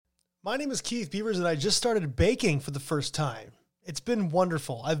My name is Keith Beavers, and I just started baking for the first time. It's been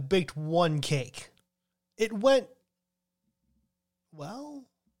wonderful. I've baked one cake. It went, well...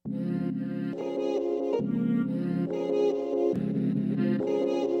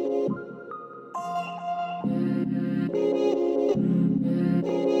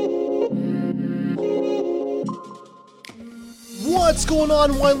 What's going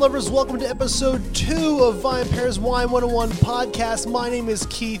on, wine lovers? Welcome to episode 2 of VinePair's Wine 101 podcast. My name is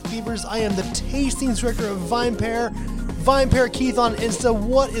Keith Beavers. I am the tasting director of VinePair. VinePair Keith on Insta.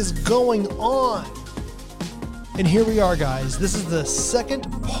 What is going on? And here we are, guys. This is the second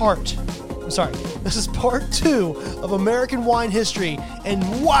part. This is part 2 of American wine history.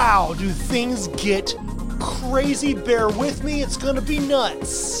 And wow, do things get crazy. Bear with me. It's going to be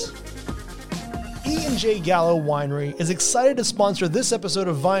nuts. E&J Gallo Winery is excited to sponsor this episode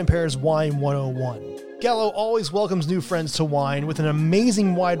of VinePair's Wine 101. Gallo always welcomes new friends to wine with an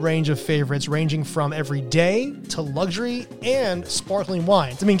amazing wide range of favorites ranging from everyday to luxury and sparkling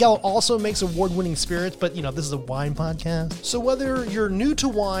wines. I mean, Gallo also makes award-winning spirits, but this is a wine podcast. So whether you're new to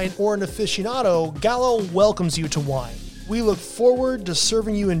wine or an aficionado, Gallo welcomes you to wine. We look forward to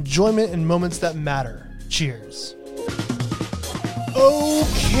serving you enjoyment in moments that matter. Cheers.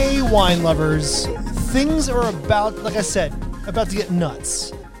 Okay, wine lovers, things are about to get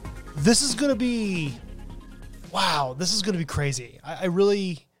nuts. This is going to be crazy. I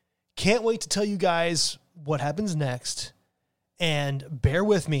really can't wait to tell you guys what happens next, and bear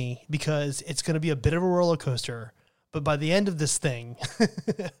with me because it's going to be a bit of a roller coaster, but by the end of this thing,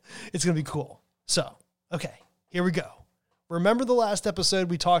 it's going to be cool. So, okay, here we go. Remember the last episode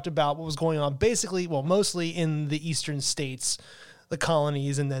we talked about what was going on mostly in the eastern states, the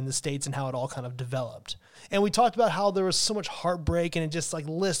colonies, and then the states, and how it all kind of developed. And we talked about how there was so much heartbreak and it just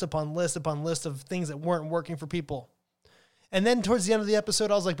list upon list upon list of things that weren't working for people. And then towards the end of the episode,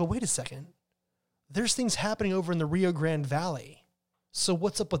 I was like, but wait a second. There's things happening over in the Rio Grande Valley. So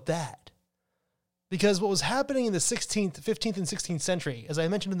what's up with that? Because what was happening in the 16th, 15th, and 16th century, as I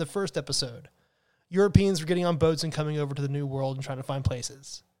mentioned in the first episode, Europeans were getting on boats and coming over to the New World and trying to find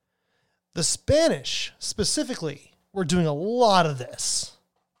places. The Spanish, specifically, we're doing a lot of this.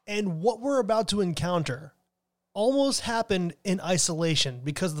 And what we're about to encounter almost happened in isolation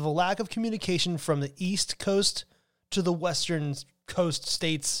because of the lack of communication from the East Coast to the Western Coast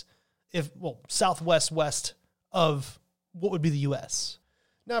states, west of what would be the U.S.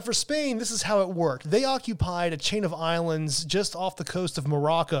 Now, for Spain, this is how it worked. They occupied a chain of islands just off the coast of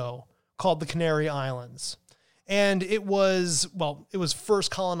Morocco called the Canary Islands. And it was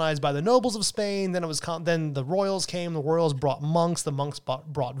first colonized by the nobles of Spain. Then the royals came. The royals brought monks. The monks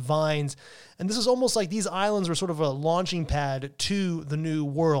brought vines. And this is almost like these islands were sort of a launching pad to the New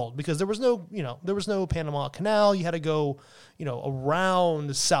World because there was no Panama Canal. You had to go,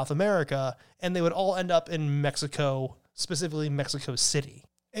 around South America, and they would all end up in Mexico, specifically Mexico City.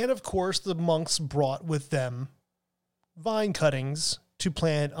 And of course, the monks brought with them vine cuttings to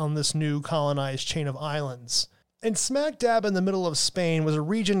plant on this new colonized chain of islands. And smack dab in the middle of Spain was a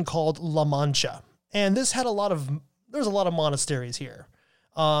region called La Mancha. And this had there's a lot of monasteries here.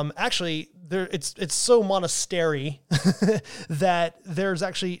 It's so monastery that there's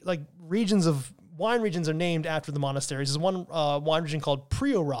actually wine regions are named after the monasteries. There's one wine region called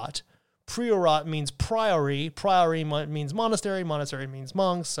Priorat. Priorat means priory. Priory means monastery. Monastery means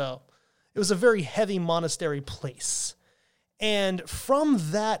monks. So it was a very heavy monastery place. And from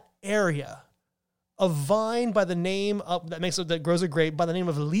that area, a vine by the name of that grows a grape by the name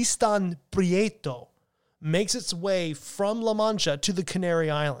of Listan Prieto makes its way from La Mancha to the Canary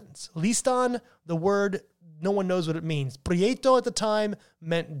Islands. Listan, the word, no one knows what it means. Prieto at the time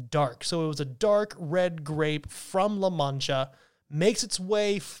meant dark. So it was a dark red grape from La Mancha, makes its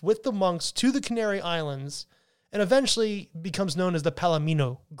way with the monks to the Canary Islands, and eventually becomes known as the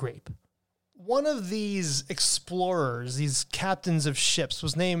Palomino grape. One of these explorers, these captains of ships,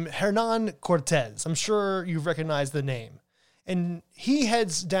 was named Hernan Cortez. I'm sure you've recognized the name. And he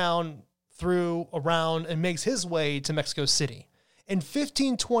heads down around and makes his way to Mexico City. In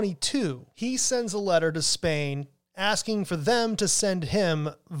 1522, he sends a letter to Spain asking for them to send him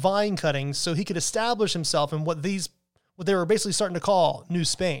vine cuttings so he could establish himself in what they were basically starting to call New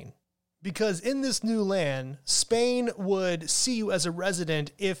Spain. Because in this new land, Spain would see you as a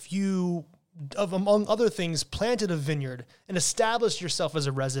resident if you, among other things, planted a vineyard and established yourself as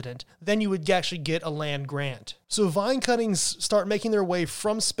a resident. Then you would actually get a land grant. So vine cuttings start making their way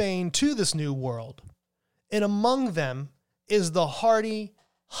from Spain to this new world. And among them is the hardy,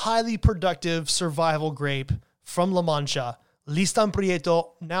 highly productive survival grape from La Mancha, Listan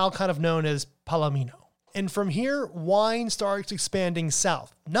Prieto, now kind of known as Palomino. And from here, wine starts expanding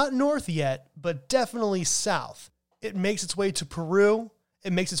south. Not north yet, but definitely south. It makes its way to Peru,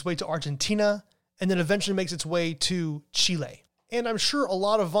 it makes its way to Argentina, and then eventually makes its way to Chile. And I'm sure a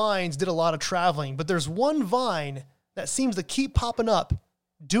lot of vines did a lot of traveling, but there's one vine that seems to keep popping up,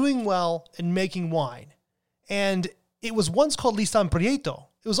 doing well and making wine. And it was once called Listan Prieto.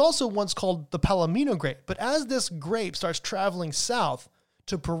 It was also once called the Palomino grape. But as this grape starts traveling south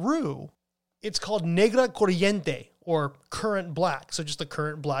to Peru, it's called Negra Corriente, or currant black. So just the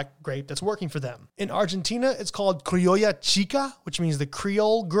currant black grape that's working for them. In Argentina, it's called Criolla Chica, which means the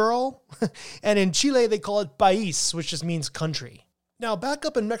Creole girl. And in Chile, they call it País, which just means country. Now, back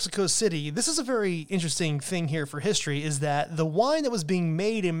up in Mexico City, this is a very interesting thing here for history, is that the wine that was being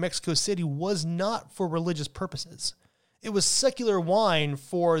made in Mexico City was not for religious purposes. It was secular wine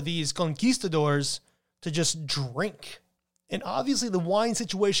for these conquistadors to just drink. And obviously the wine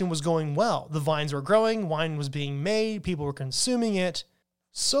situation was going well. The vines were growing, wine was being made, people were consuming it.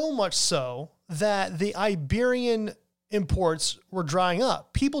 So much so that the Iberian imports were drying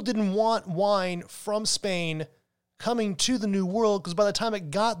up. People didn't want wine from Spain coming to the New World because by the time it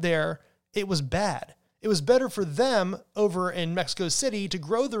got there, it was bad. It was better for them over in Mexico City to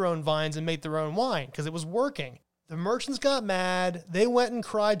grow their own vines and make their own wine because it was working. The merchants got mad. They went and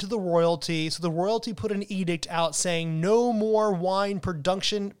cried to the royalty. So the royalty put an edict out saying no more wine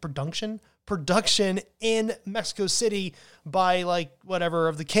production in Mexico City by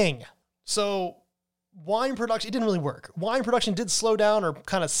of the king. So wine production, it didn't really work. Wine production did slow down or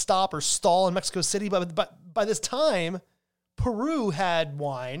kind of stop or stall in Mexico City. But by this time, Peru had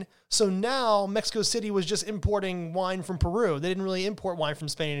wine. So now Mexico City was just importing wine from Peru. They didn't really import wine from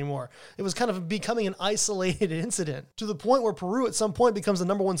Spain anymore. It was kind of becoming an isolated incident to the point where Peru at some point becomes the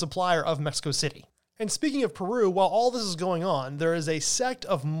number one supplier of Mexico City. And speaking of Peru, while all this is going on, there is a sect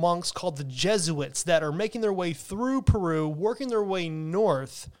of monks called the Jesuits that are making their way through Peru, working their way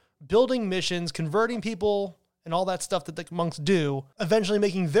north, building missions, converting people, and all that stuff that the monks do, eventually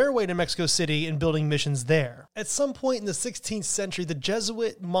making their way to Mexico City and building missions there. At some point in the 16th century, the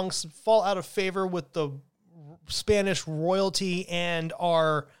Jesuit monks fall out of favor with the Spanish royalty and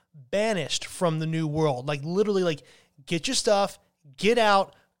are banished from the New World. Literally, get your stuff, get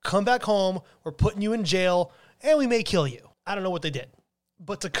out, come back home, we're putting you in jail, and we may kill you. I don't know what they did.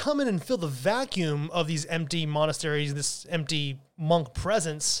 But to come in and fill the vacuum of these empty monasteries, this empty monk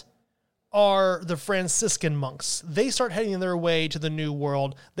presence, are the Franciscan monks. They start heading their way to the New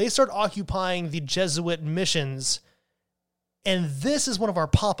World. They start occupying the Jesuit missions. And this is one of our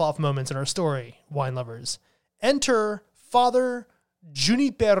pop-off moments in our story, wine lovers. Enter Father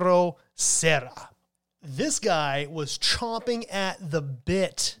Junipero Serra. This guy was chomping at the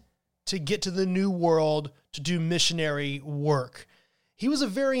bit to get to the New World to do missionary work. He was a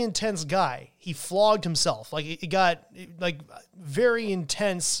very intense guy. He flogged himself. It got very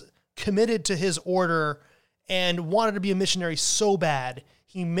intense, committed to his order and wanted to be a missionary so bad.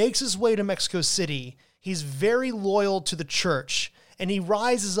 He makes his way to Mexico City. He's very loyal to the church, and he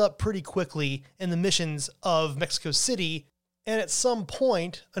rises up pretty quickly in the missions of Mexico City. And at some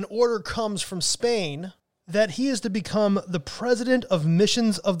point, an order comes from Spain that he is to become the president of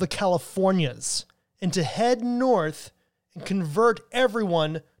missions of the Californias and to head north and convert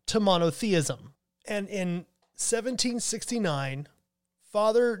everyone to monotheism. And in 1769,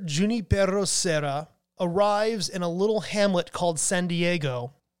 Father Junipero Serra arrives in a little hamlet called San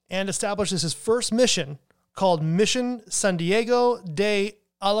Diego and establishes his first mission called Mission San Diego de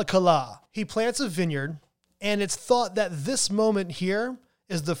Alcalá. He plants a vineyard, and it's thought that this moment here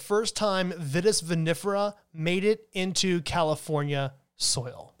is the first time Vitis vinifera made it into California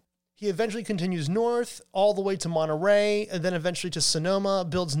soil. He eventually continues north all the way to Monterey and then eventually to Sonoma,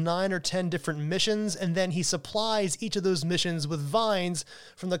 builds 9 or 10 different missions, and then he supplies each of those missions with vines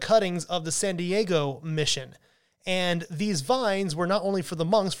from the cuttings of the San Diego mission. And these vines were not only for the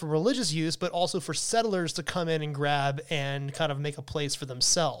monks for religious use, but also for settlers to come in and grab and kind of make a place for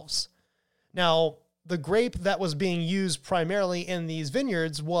themselves. Now, the grape that was being used primarily in these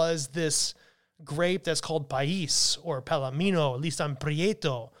vineyards was this grape that's called País or Palomino, Listan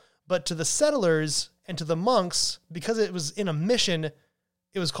Prieto. But to the settlers and to the monks, because it was in a mission,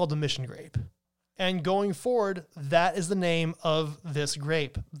 it was called the mission grape. And going forward, that is the name of this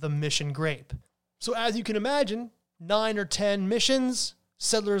grape, the mission grape. So as you can imagine, 9 or 10 missions,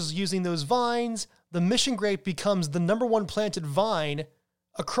 settlers using those vines, the mission grape becomes the number one planted vine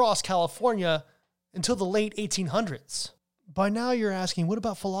across California until the late 1800s. By now you're asking, what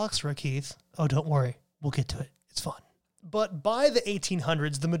about phylloxera, Keith? Oh, don't worry. We'll get to it. It's fun. But by the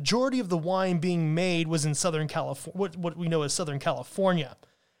 1800s, the majority of the wine being made was in Southern California, what we know as Southern California.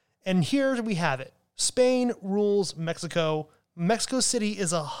 And here we have it. Spain rules Mexico. Mexico City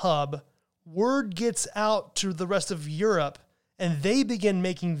is a hub. Word gets out to the rest of Europe, and they begin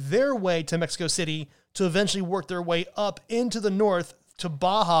making their way to Mexico City to eventually work their way up into the north to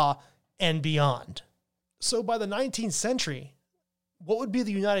Baja and beyond. So by the 19th century, what would be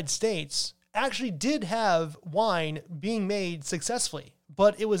the United States actually did have wine being made successfully,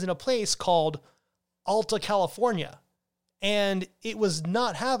 but it was in a place called Alta California, and it was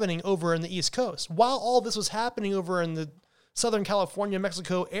not happening over in the East Coast. While all this was happening over in the Southern California,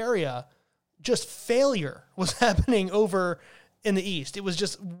 Mexico area, just failure was happening over in the East. It was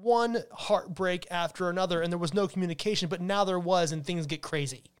just one heartbreak after another, and there was no communication, but now there was, and things get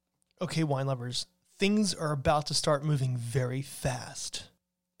crazy. Okay, wine lovers, things are about to start moving very fast.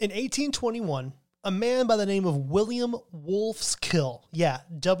 In 1821, a man by the name of William Wolfskill,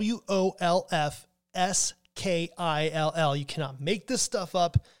 Wolfskill, you cannot make this stuff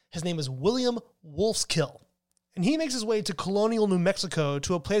up. His name is William Wolfskill. And he makes his way to colonial New Mexico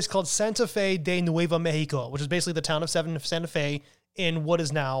to a place called Santa Fe de Nuevo Mexico, which is basically the town of Santa Fe in what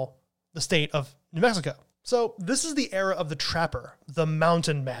is now the state of New Mexico. So this is the era of the trapper, the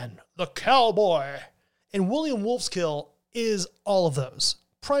mountain man, the cowboy. And William Wolfskill is all of those.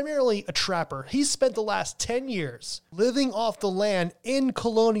 Primarily a trapper. He spent the last 10 years living off the land in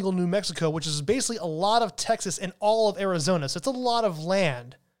colonial New Mexico, which is basically a lot of Texas and all of Arizona. So it's a lot of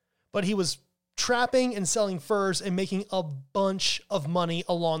land. But he was trapping and selling furs and making a bunch of money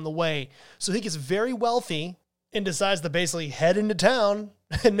along the way. So he gets very wealthy and decides to basically head into town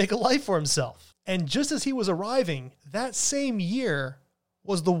and make a life for himself. And just as he was arriving, that same year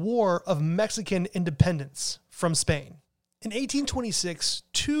was the War of Mexican Independence from Spain. In 1826,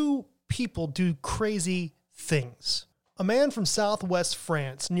 two people do crazy things. A man from southwest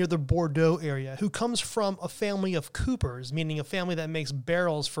France near the Bordeaux area who comes from a family of coopers, meaning a family that makes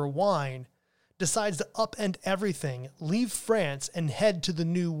barrels for wine, decides to upend everything, leave France, and head to the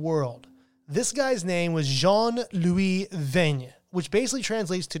New World. This guy's name was Jean-Louis Vigne, which basically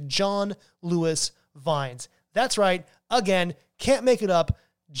translates to John Lewis Vines. That's right, again, can't make it up,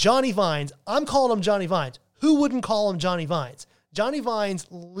 Johnny Vines. I'm calling him Johnny Vines. Who wouldn't call him Johnny Vines? Johnny Vines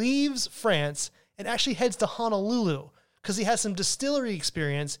leaves France and actually heads to Honolulu because he has some distillery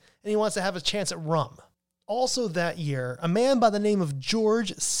experience and he wants to have a chance at rum. Also that year, a man by the name of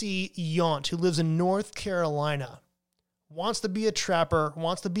George C. Yount, who lives in North Carolina, wants to be a trapper,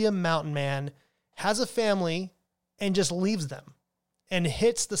 wants to be a mountain man, has a family, and just leaves them and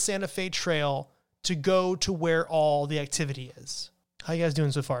hits the Santa Fe Trail to go to where all the activity is. How you guys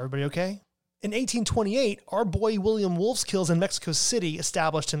doing so far? Everybody okay? In 1828, our boy William Wolfskill in Mexico City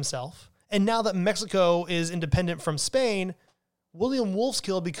established himself. And now that Mexico is independent from Spain, William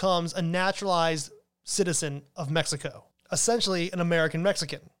Wolfskill becomes a naturalized citizen of Mexico, essentially an American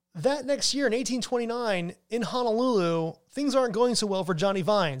Mexican. That next year in 1829, in Honolulu, things aren't going so well for Johnny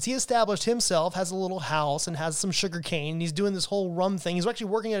Vines. He established himself, has a little house, and has some sugar cane. He's doing this whole rum thing. He's actually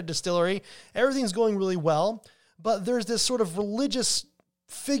working at a distillery. Everything's going really well. But there's this sort of religious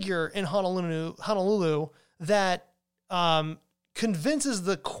figure in Honolulu that convinces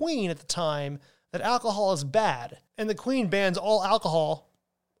the queen at the time that alcohol is bad. And the queen bans all alcohol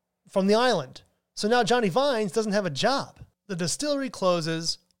from the island. So now Johnny Vines doesn't have a job. The distillery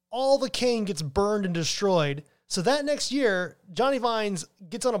closes. All the cane gets burned and destroyed. So that next year, Johnny Vines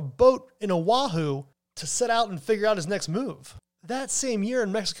gets on a boat in Oahu to set out and figure out his next move. That same year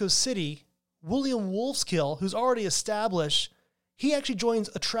in Mexico City, William Wolfskill, who's already established, he actually joins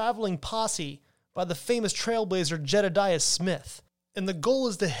a traveling posse by the famous trailblazer Jedediah Smith. And the goal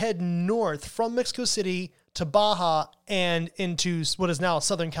is to head north from Mexico City to Baja and into what is now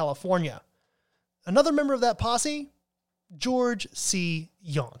Southern California. Another member of that posse, George C.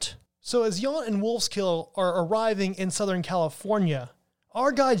 Yount. So as Yount and Wolfskill are arriving in Southern California,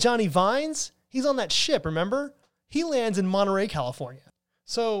 our guy Johnny Vines, he's on that ship, remember? He lands in Monterey, California.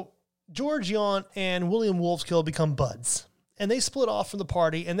 So George Yount and William Wolfskill become buds. And they split off from the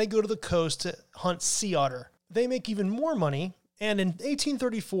party and they go to the coast to hunt sea otter. They make even more money. And in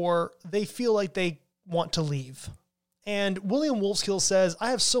 1834, they feel like they want to leave. And William Wolfskill says,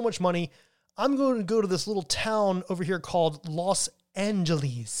 I have so much money, I'm going to go to this little town over here called Los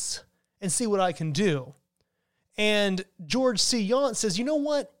Angeles and see what I can do. And George C. Yount says, you know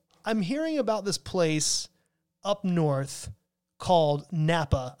what? I'm hearing about this place up north called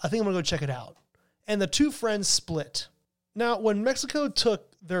Napa. I think I'm going to go check it out. And the two friends split. Now, when Mexico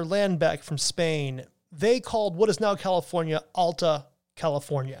took their land back from Spain, they called what is now California, Alta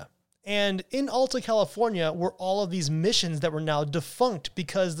California. And in Alta California were all of these missions that were now defunct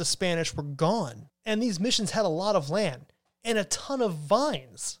because the Spanish were gone. And these missions had a lot of land and a ton of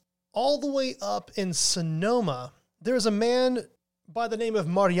vines. all the way up in Sonoma, there's a man by the name of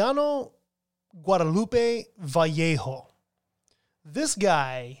Mariano Guadalupe Vallejo. This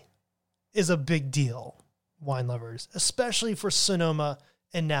guy is a big deal, wine lovers, especially for Sonoma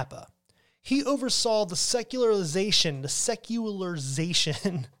and Napa. He oversaw the secularization,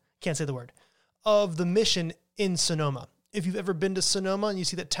 can't say the word, of the mission in Sonoma. If you've ever been to Sonoma and you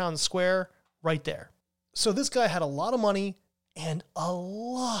see that town square right there. So this guy had a lot of money and a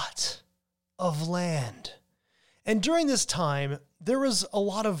lot of land. And during this time, there was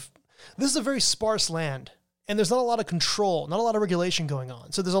this is a very sparse land, and there's not a lot of control, not a lot of regulation going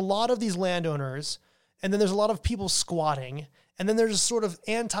on. So there's a lot of these landowners, and then there's a lot of people squatting, and then there's sort of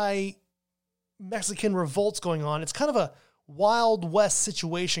anti-Mexican revolts going on. It's kind of a Wild West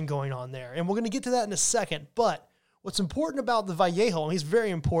situation going on there, and we're going to get to that in a second. But what's important about the Vallejo, and he's very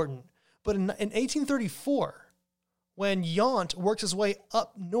important, but in 1834, when Yount works his way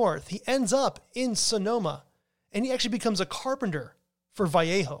up north, he ends up in Sonoma, and he actually becomes a carpenter for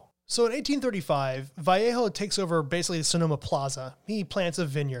Vallejo. So in 1835, Vallejo takes over basically Sonoma Plaza. He plants a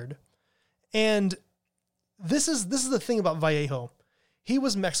vineyard. And this is the thing about Vallejo. He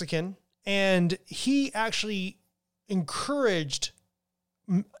was Mexican, and he actually encouraged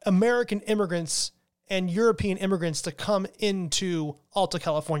American immigrants and European immigrants to come into Alta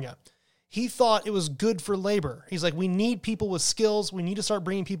California. He thought it was good for labor. He's like, we need people with skills. We need to start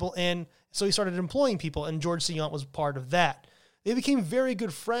bringing people in. So he started employing people, and George C. Yount was part of that. They became very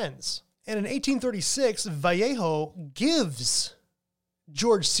good friends. And in 1836, Vallejo gives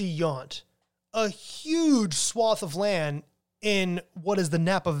George C. Yount a huge swath of land in what is the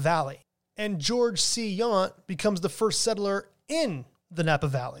Napa Valley. And George C. Yount becomes the first settler in the Napa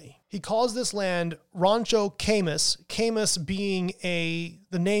Valley. He calls this land Rancho Camus, Camus being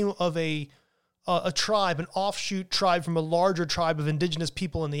the name of a tribe, an offshoot tribe from a larger tribe of indigenous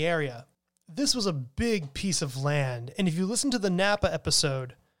people in the area. This was a big piece of land, and if you listen to the Napa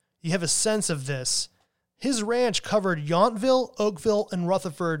episode, you have a sense of this. His ranch covered Yountville, Oakville, and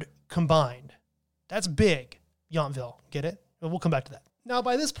Rutherford combined. That's big, Yountville. Get it? We'll come back to that. Now,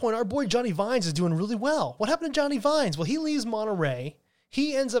 by this point, our boy Johnny Vines is doing really well. What happened to Johnny Vines? Well, he leaves Monterey.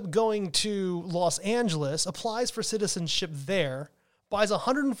 He ends up going to Los Angeles, applies for citizenship there, buys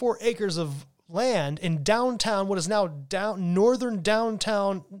 104 acres of land in downtown, what is now northern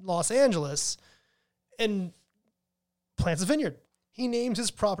downtown Los Angeles, and plants a vineyard. He names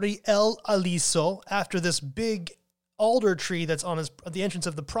his property El Aliso after this big alder tree that's on the entrance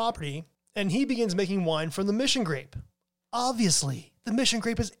of the property, and he begins making wine from the mission grape. Obviously, the mission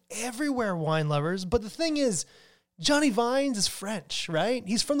grape is everywhere, wine lovers, but the thing is, Johnny Vines is French, right?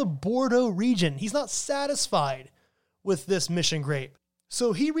 He's from the Bordeaux region. He's not satisfied with this mission grape.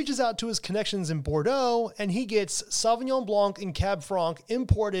 So he reaches out to his connections in Bordeaux, and he gets Sauvignon Blanc and Cab Franc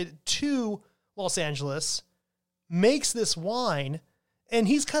imported to Los Angeles, makes this wine, and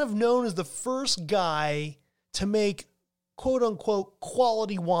he's kind of known as the first guy to make quote-unquote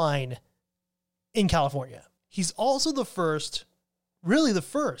quality wine in California. He's also really the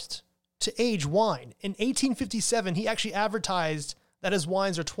first, to age wine. In 1857, he actually advertised that his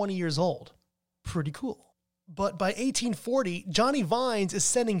wines are 20 years old. Pretty cool. But by 1840, Johnny Vines is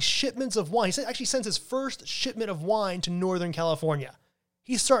sending shipments of wine. He actually sends his first shipment of wine to Northern California.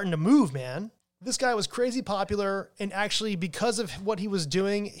 He's starting to move, man. This guy was crazy popular, and actually, because of what he was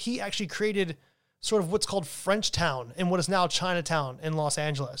doing, he actually created sort of what's called Frenchtown in what is now Chinatown in Los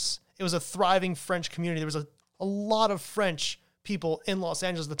Angeles. It was a thriving French community. There was a lot of French people in Los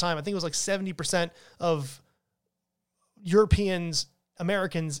Angeles at the time. I think it was like 70% of Europeans,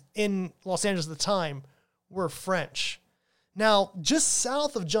 Americans in Los Angeles at the time were French. Now, just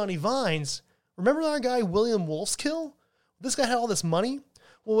south of Johnny Vines, remember our guy William Wolfskill? This guy had all this money.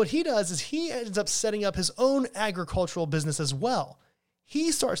 Well, what he does is he ends up setting up his own agricultural business as well.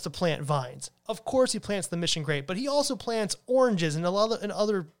 He starts to plant vines. Of course, he plants the mission grape, but he also plants oranges and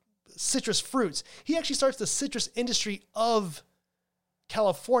other citrus fruits. He actually starts the citrus industry of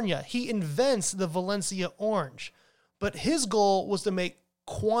California. He invents the Valencia orange, but his goal was to make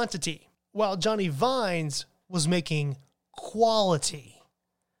quantity, while Johnny Vines was making quality.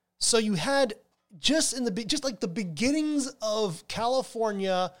 So you had just like the beginnings of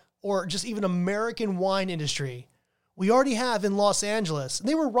California, or just even American wine industry, we already have in Los Angeles. And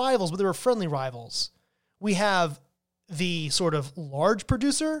they were rivals, but they were friendly rivals. We have the sort of large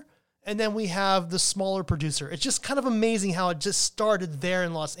producer, and then we have the smaller producer. It's just kind of amazing how it just started there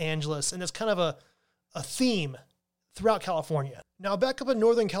in Los Angeles, and it's kind of a theme throughout California. Now, back up in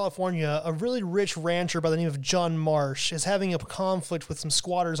Northern California, a really rich rancher by the name of John Marsh is having a conflict with some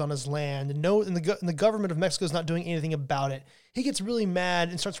squatters on his land, and the government of Mexico is not doing anything about it. He gets really mad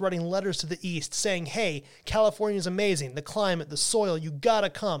and starts writing letters to the east saying, hey, California is amazing, the climate, the soil, you gotta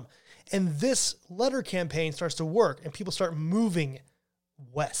come. And this letter campaign starts to work, and people start moving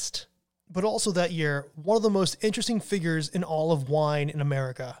west. But also that year, one of the most interesting figures in all of wine in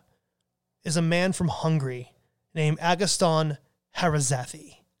America is a man from Hungary named Agustin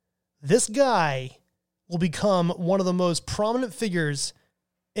Harazathi. This guy will become one of the most prominent figures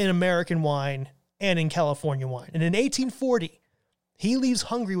in American wine and in California wine. And in 1840, he leaves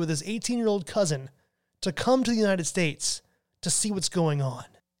Hungary with his 18-year-old cousin to come to the United States to see what's going on.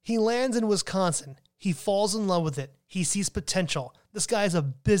 He lands in Wisconsin. He falls in love with it. He sees potential. This guy is a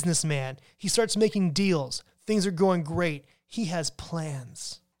businessman. He starts making deals. Things are going great. He has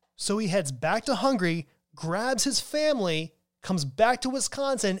plans. So he heads back to Hungary, grabs his family, comes back to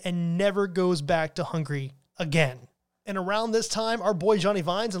Wisconsin, and never goes back to Hungary again. And around this time, our boy Johnny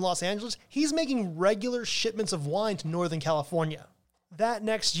Vines in Los Angeles, he's making regular shipments of wine to Northern California. That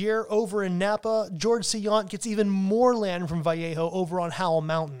next year, over in Napa, George Sillont gets even more land from Vallejo over on Howell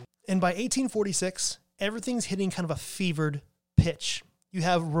Mountain. And by 1846, everything's hitting kind of a fevered pitch. You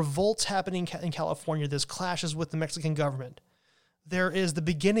have revolts happening in California. There's clashes with the Mexican government. There is the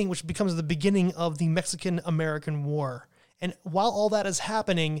beginning, which becomes the beginning of the Mexican-American War. And while all that is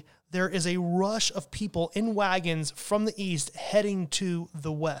happening, there is a rush of people in wagons from the east heading to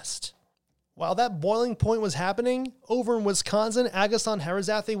the west. While that boiling point was happening, over in Wisconsin, Agustin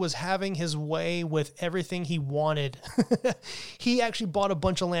Harazathi was having his way with everything he wanted. He actually bought a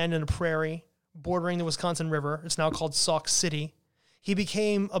bunch of land in a prairie bordering the Wisconsin River. It's now called Sauk City. He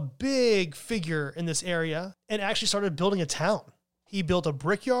became a big figure in this area and actually started building a town. He built a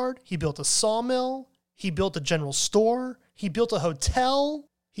brickyard. He built a sawmill. He built a general store. He built a hotel.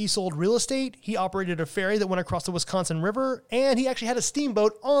 He sold real estate. He operated a ferry that went across the Wisconsin River, and he actually had a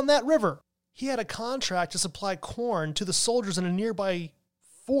steamboat on that river. He had a contract to supply corn to the soldiers in a nearby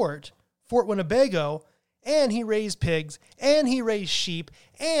Fort Winnebago, and he raised pigs, and he raised sheep,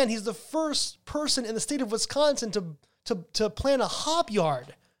 and he's the first person in the state of Wisconsin to plant a hop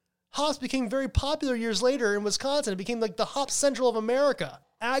yard. Hops became very popular years later in Wisconsin. It became like the hop central of America.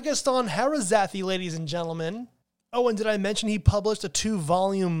 Agustin Harazathi, ladies and gentlemen. Oh, and did I mention he published a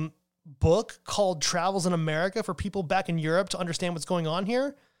 2-volume book called Travels in America for people back in Europe to understand what's going on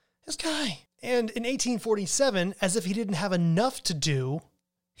here? This guy. And in 1847, as if he didn't have enough to do,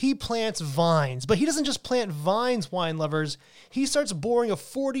 he plants vines. But he doesn't just plant vines, wine lovers. He starts boring a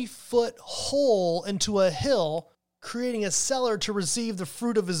 40-foot hole into a hill, creating a cellar to receive the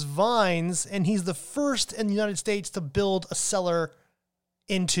fruit of his vines. And he's the first in the United States to build a cellar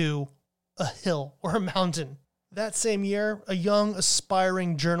into a hill or a mountain. That same year, a young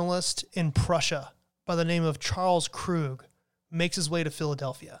aspiring journalist in Prussia by the name of Charles Krug makes his way to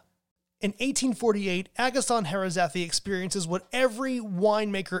Philadelphia. In 1848, Agustin Harazathi experiences what every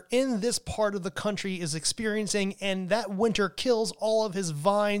winemaker in this part of the country is experiencing, and that winter kills all of his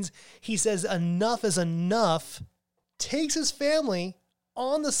vines. He says enough is enough, takes his family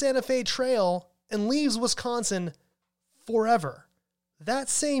on the Santa Fe Trail, and leaves Wisconsin forever. That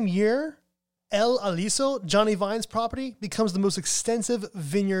same year, El Aliso, Johnny Vines' property, becomes the most extensive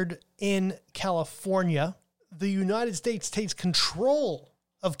vineyard in California. The United States takes control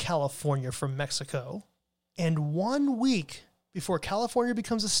of California from Mexico. And 1 week before California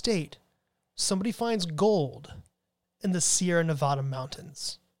becomes a state, somebody finds gold in the Sierra Nevada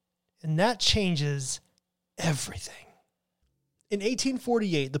mountains. And that changes everything. In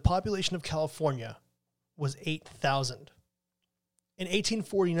 1848, the population of California was 8,000. In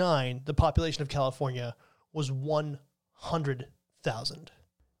 1849, the population of California was 100,000.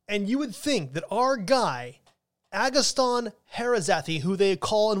 And you would think that our guy, Agustin Harazathi, who they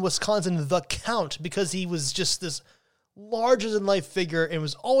call in Wisconsin the Count because he was just this larger-than-life figure and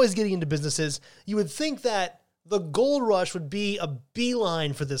was always getting into businesses, you would think that the gold rush would be a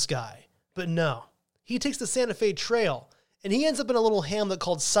beeline for this guy. But no. He takes the Santa Fe Trail, and he ends up in a little hamlet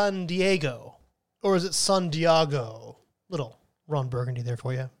called San Diego. Or is it San Diego? Little Ron Burgundy there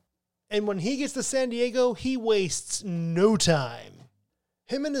for you. And when he gets to San Diego, he wastes no time.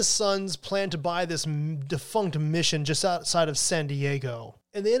 Him and his sons plan to buy this defunct mission just outside of San Diego.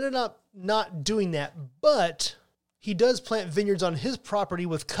 And they ended up not doing that, but he does plant vineyards on his property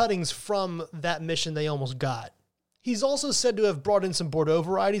with cuttings from that mission they almost got. He's also said to have brought in some Bordeaux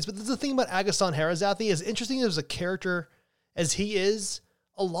varieties, but the thing about Agustin Harazathi, as interesting as a character as he is,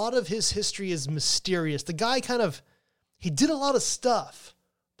 a lot of his history is mysterious. The guy he did a lot of stuff,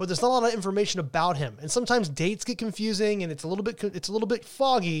 but there's not a lot of information about him. And sometimes dates get confusing and it's a little bit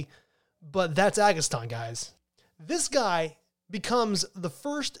foggy, but that's Agustin, guys. This guy becomes the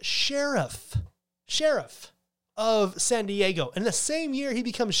first sheriff of San Diego. And the same year he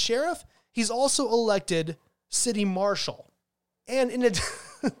becomes sheriff, he's also elected city marshal. And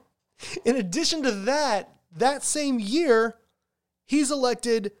in addition to that same year, he's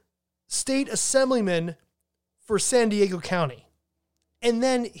elected state assemblyman for San Diego County. And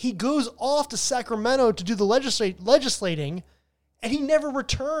then he goes off to Sacramento to do the legislating, and he never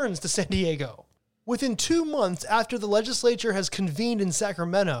returns to San Diego. Within 2 months after the legislature has convened in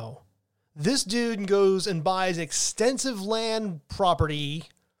Sacramento, this dude goes and buys extensive land property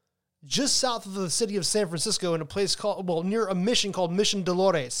just south of the city of San Francisco in a place near a mission called Mission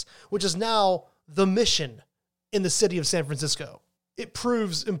Dolores, which is now the Mission in the city of San Francisco. It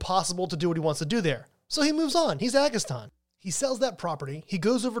proves impossible to do what he wants to do there. So he moves on. He's Agustin. He sells that property. He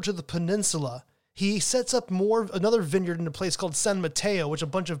goes over to the peninsula. He sets up another vineyard in a place called San Mateo, which a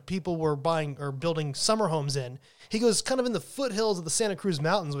bunch of people were buying or building summer homes in. He goes kind of in the foothills of the Santa Cruz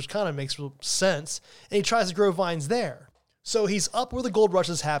Mountains, which kind of makes sense. And he tries to grow vines there. So he's up where the gold rush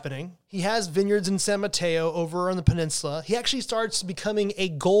is happening. He has vineyards in San Mateo over on the peninsula. He actually starts becoming a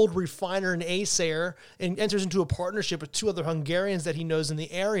gold refiner and assayer and enters into a partnership with 2 other Hungarians that he knows in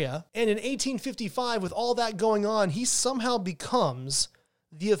the area. And in 1855, with all that going on, he somehow becomes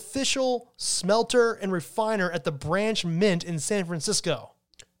the official smelter and refiner at the Branch Mint in San Francisco.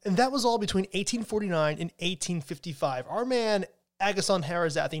 And that was all between 1849 and 1855. Our man, Agustin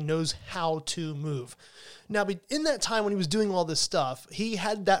Harazathi, knows how to move. Now, in that time when he was doing all this stuff, he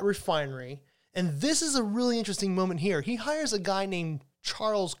had that refinery, and this is a really interesting moment here. He hires a guy named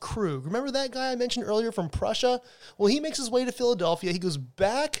Charles Krug. Remember that guy I mentioned earlier from Prussia? Well, he makes his way to Philadelphia. He goes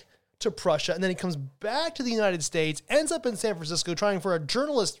back to Prussia, and then he comes back to the United States, ends up in San Francisco trying for a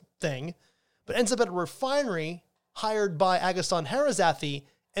journalist thing, but ends up at a refinery hired by Agustin Harazathi,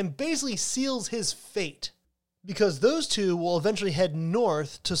 and basically seals his fate, because those two will eventually head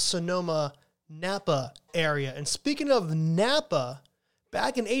north to Sonoma, Napa area. And speaking of Napa,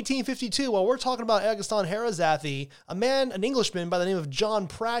 back in 1852, while we're talking about Agustin Harazathi, an Englishman by the name of John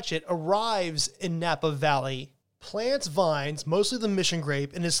Pratchett arrives in Napa Valley, plants vines, mostly the mission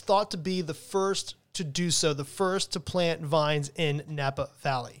grape, and is thought to be the first to do so, the first to plant vines in Napa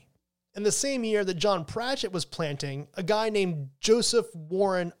Valley. In the same year that John Pratchett was planting, a guy named Joseph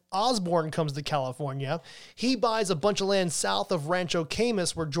Warren Osborne comes to California. He buys a bunch of land south of Rancho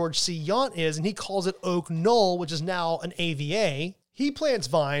Camus, where George C. Yount is, and he calls it Oak Knoll, which is now an AVA. He plants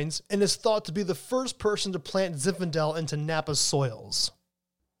vines and is thought to be the first person to plant Zinfandel into Napa soils.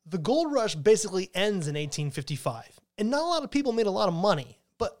 The gold rush basically ends in 1855, and not a lot of people made a lot of money,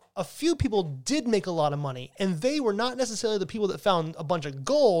 but a few people did make a lot of money, and they were not necessarily the people that found a bunch of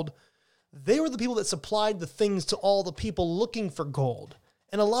gold. They were the people that supplied the things to all the people looking for gold.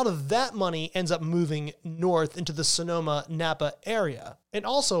 And a lot of that money ends up moving north into the Sonoma, Napa area. And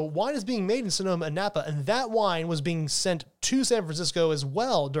also, wine is being made in Sonoma and Napa, and that wine was being sent to San Francisco as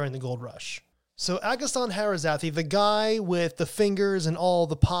well during the gold rush. So Agustin Harazathi, the guy with the fingers and all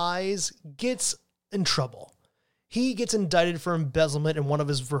the pies, gets in trouble. He gets indicted for embezzlement in one of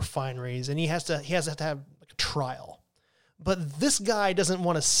his refineries, and he has to have like a trial. But this guy doesn't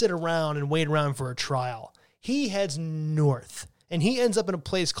want to sit around and wait around for a trial. He heads north, and he ends up in a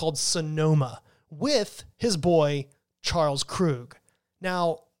place called Sonoma with his boy, Charles Krug.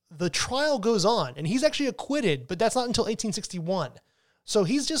 Now, the trial goes on, and he's actually acquitted, but that's not until 1861. So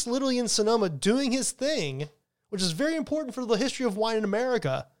he's just literally in Sonoma doing his thing, which is very important for the history of wine in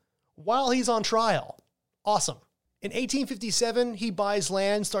America, while he's on trial. Awesome. In 1857, he buys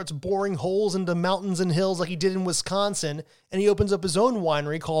land, starts boring holes into mountains and hills like he did in Wisconsin, and he opens up his own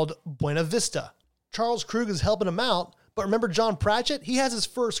winery called Buena Vista. Charles Krug is helping him out, but remember John Pratchett? He has his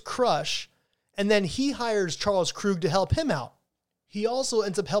first crush, and then he hires Charles Krug to help him out. He also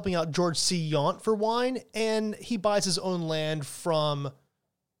ends up helping out George C. Yount for wine, and he buys his own land from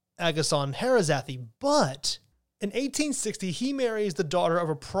Agustin Harazathi. But in 1860, he marries the daughter of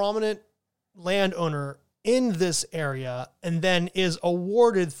a prominent landowner in this area, and then is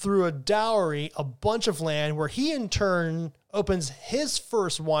awarded through a dowry a bunch of land, where he in turn opens his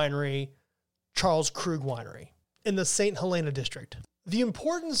first winery, Charles Krug Winery, in the St. Helena district. The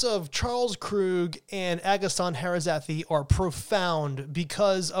importance of Charles Krug and Agustin Harazathi are profound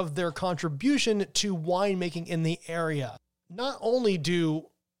because of their contribution to winemaking in the area. Not only do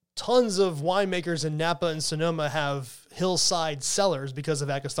tons of winemakers in Napa and Sonoma have hillside cellars because of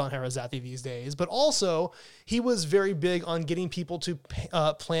Agustin Harazathi these days, but also he was very big on getting people to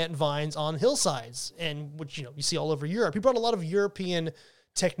plant vines on hillsides, and which you see all over Europe. He brought a lot of European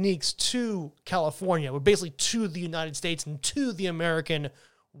techniques to California, but basically to the United States and to the American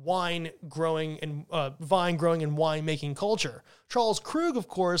wine growing and vine growing and winemaking culture. Charles Krug, of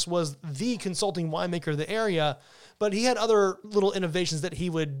course, was the consulting winemaker of the area, but he had other little innovations that he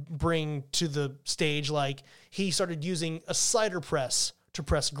would bring to the stage, like he started using a cider press to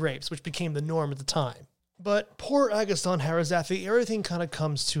press grapes, which became the norm at the time. But poor Agustin Harazathi, everything kind of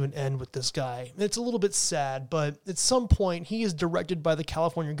comes to an end with this guy. It's a little bit sad, but at some point he is directed by the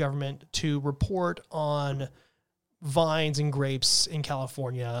California government to report on vines and grapes in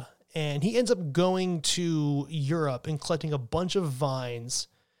California. And he ends up going to Europe and collecting a bunch of vines.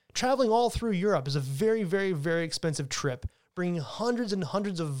 Traveling all through Europe is a very, very, very expensive trip, bringing hundreds and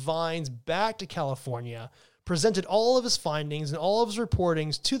hundreds of vines back to California, presented all of his findings and all of his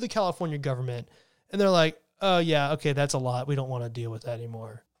reportings to the California government. And they're like, oh yeah, okay, that's a lot. We don't want to deal with that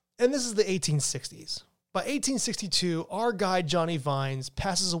anymore. And this is the 1860s. By 1862, our guy Johnny Vines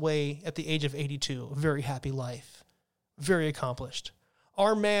passes away at the age of 82. A very happy life. Very accomplished.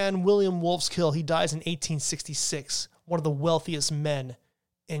 Our man, William Wolfskill, he dies in 1866. One of the wealthiest men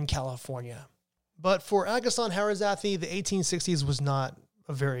in California. But for Agustin Harazathi, the 1860s was not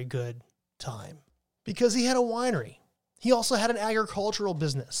a very good time. Because he had a winery. He also had an agricultural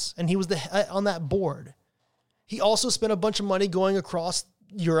business, and he was on that board. He also spent a bunch of money going across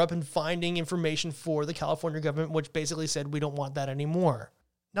Europe and finding information for the California government, which basically said, we don't want that anymore.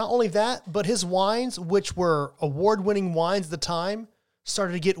 Not only that, but his wines, which were award-winning wines at the time,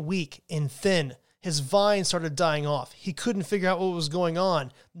 started to get weak and thin. His vines started dying off. He couldn't figure out what was going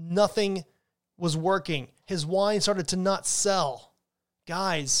on. Nothing was working. His wine started to not sell.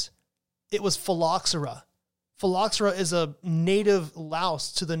 Guys, it was phylloxera. Phylloxera is a native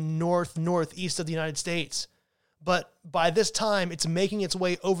louse to the northeast of the United States. But by this time, it's making its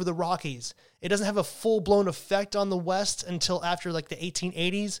way over the Rockies. It doesn't have a full-blown effect on the West until after like the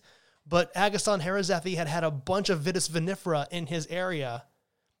 1880s. But Agustin Harazathi had a bunch of Vitis vinifera in his area,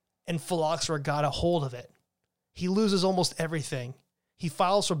 and phylloxera got a hold of it. He loses almost everything. He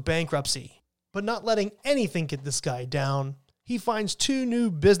files for bankruptcy. But not letting anything get this guy down, he finds two new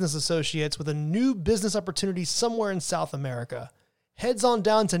business associates with a new business opportunity somewhere in South America, heads on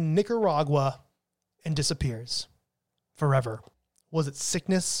down to Nicaragua, and disappears. Forever. Was it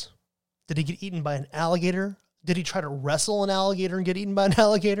sickness? Did he get eaten by an alligator? Did he try to wrestle an alligator and get eaten by an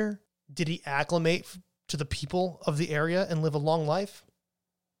alligator? Did he acclimate to the people of the area and live a long life?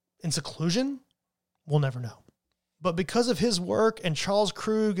 In seclusion? We'll never know. But because of his work and Charles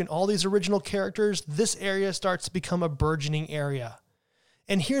Krug and all these original characters, this area starts to become a burgeoning area.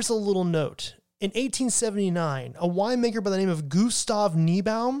 And here's a little note. In 1879, a winemaker by the name of Gustav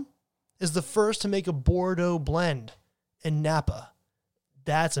Niebaum is the first to make a Bordeaux blend in Napa.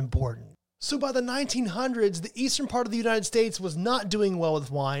 That's important. So by the 1900s, the eastern part of the United States was not doing well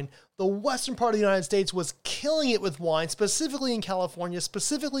with wine. The western part of the United States was killing it with wine, specifically in California,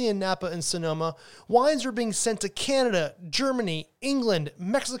 specifically in Napa and Sonoma. Wines were being sent to Canada, Germany, England,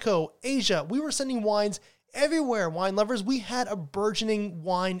 Mexico, Asia. We were sending wines everywhere, wine lovers. We had a burgeoning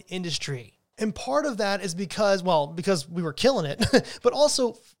wine industry. And part of that is because we were killing it, but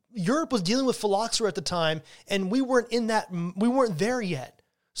also Europe was dealing with phylloxera at the time, and we weren't there yet.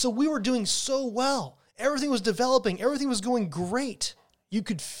 So we were doing so well. Everything was developing. Everything was going great. You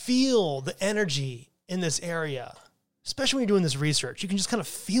could feel the energy in this area, especially when you're doing this research. You can just kind of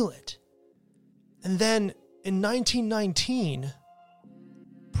feel it. And then in 1919,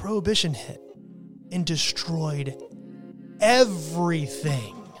 Prohibition hit and destroyed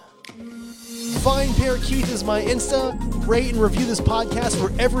everything. VinePair Keith is my Insta. Rate and review this podcast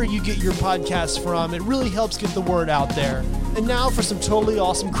wherever you get your podcasts from. It really helps get the word out there. And now for some totally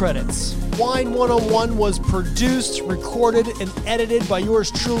awesome credits. Wine 101 was produced, recorded, and edited by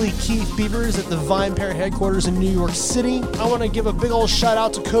yours truly, Keith Beavers, at the VinePair headquarters in New York City. I want to give a big old shout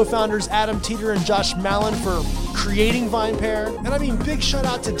out to co-founders Adam Teeter and Josh Mallon for creating VinePair. And I mean big shout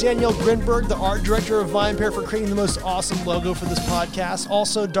out to Danielle Grinberg, the art director of VinePair, for creating the most awesome logo for this podcast.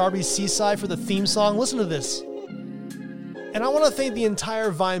 Also Darby Seaside for the theme song. Listen to this. And I want to thank the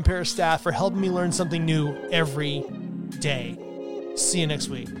entire VinePair staff for helping me learn something new every day. See you next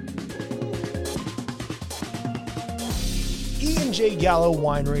week. E&J Gallo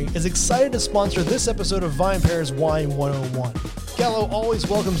Winery is excited to sponsor this episode of VinePair's Wine 101. Gallo always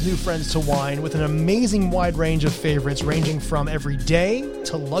welcomes new friends to wine with an amazing wide range of favorites ranging from everyday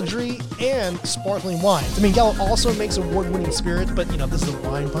to luxury and sparkling wines. I mean, Gallo also makes award-winning spirits, but this is a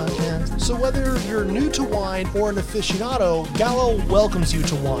wine podcast. So whether you're new to wine or an aficionado, Gallo welcomes you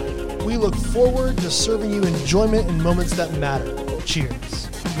to wine. We look forward to serving you enjoyment in moments that matter. Cheers.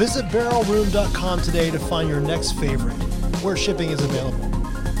 Visit barrelroom.com today to find your next favorite, where shipping is available.